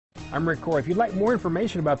I'm Rick Coy. If you'd like more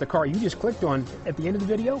information about the car you just clicked on at the end of the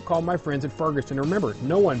video, call my friends at Ferguson. Remember,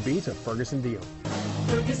 no one beats a Ferguson deal.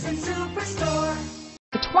 Ferguson Superstore.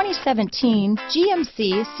 The 2017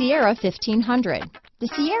 GMC Sierra 1500. The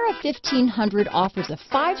Sierra 1500 offers a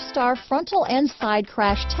 5-star frontal and side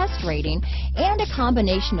crash test rating and a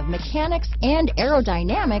combination of mechanics and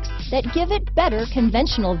aerodynamics that give it better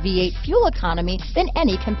conventional V8 fuel economy than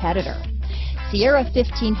any competitor. Sierra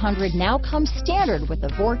 1500 now comes standard with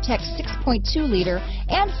a Vortex 6.2-liter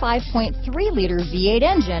and 5.3-liter V8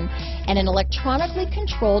 engine and an electronically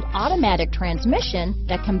controlled automatic transmission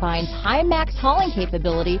that combines high max hauling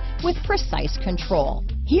capability with precise control.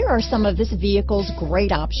 Here are some of this vehicle's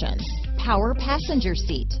great options: power passenger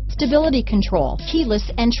seat, stability control, keyless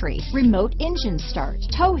entry, remote engine start,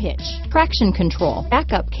 tow hitch, traction control,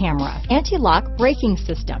 backup camera, anti-lock braking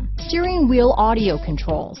system, steering wheel audio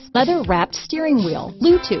controls, leather-wrapped steering wheel,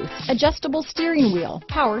 Bluetooth, adjustable steering wheel,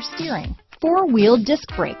 power steering, 4-wheel disc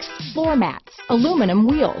brakes, floor mats, aluminum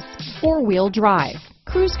wheels, 4-wheel drive,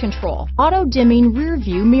 cruise control, auto-dimming rear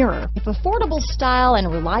view mirror. If affordable style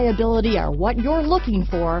and reliability are what you're looking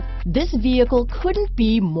for, this vehicle couldn't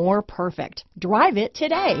be more perfect. Drive it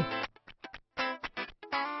today.